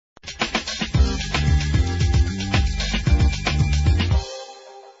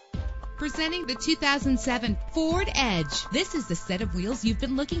Presenting the 2007 Ford Edge. This is the set of wheels you've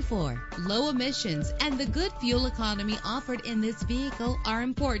been looking for. Low emissions and the good fuel economy offered in this vehicle are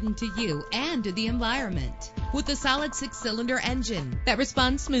important to you and to the environment. With a solid 6-cylinder engine that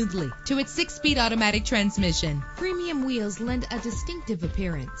responds smoothly to its 6-speed automatic transmission, premium wheels lend a distinctive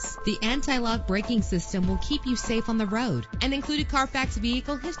appearance. The anti-lock braking system will keep you safe on the road. An included Carfax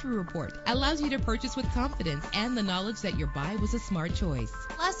Vehicle History Report allows you to purchase with confidence and the knowledge that your buy was a smart choice.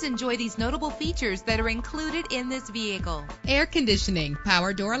 Plus, enjoy these notable features that are included in this vehicle: air conditioning,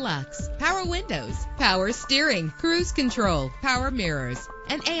 power door locks, power windows, power steering, cruise control, power mirrors,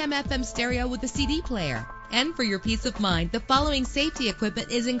 an AM/FM stereo with a CD player. And for your peace of mind, the following safety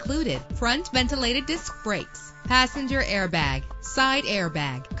equipment is included: front ventilated disc brakes, passenger airbag, side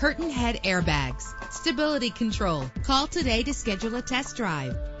airbag, curtain head airbags, stability control. Call today to schedule a test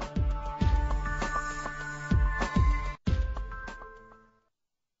drive.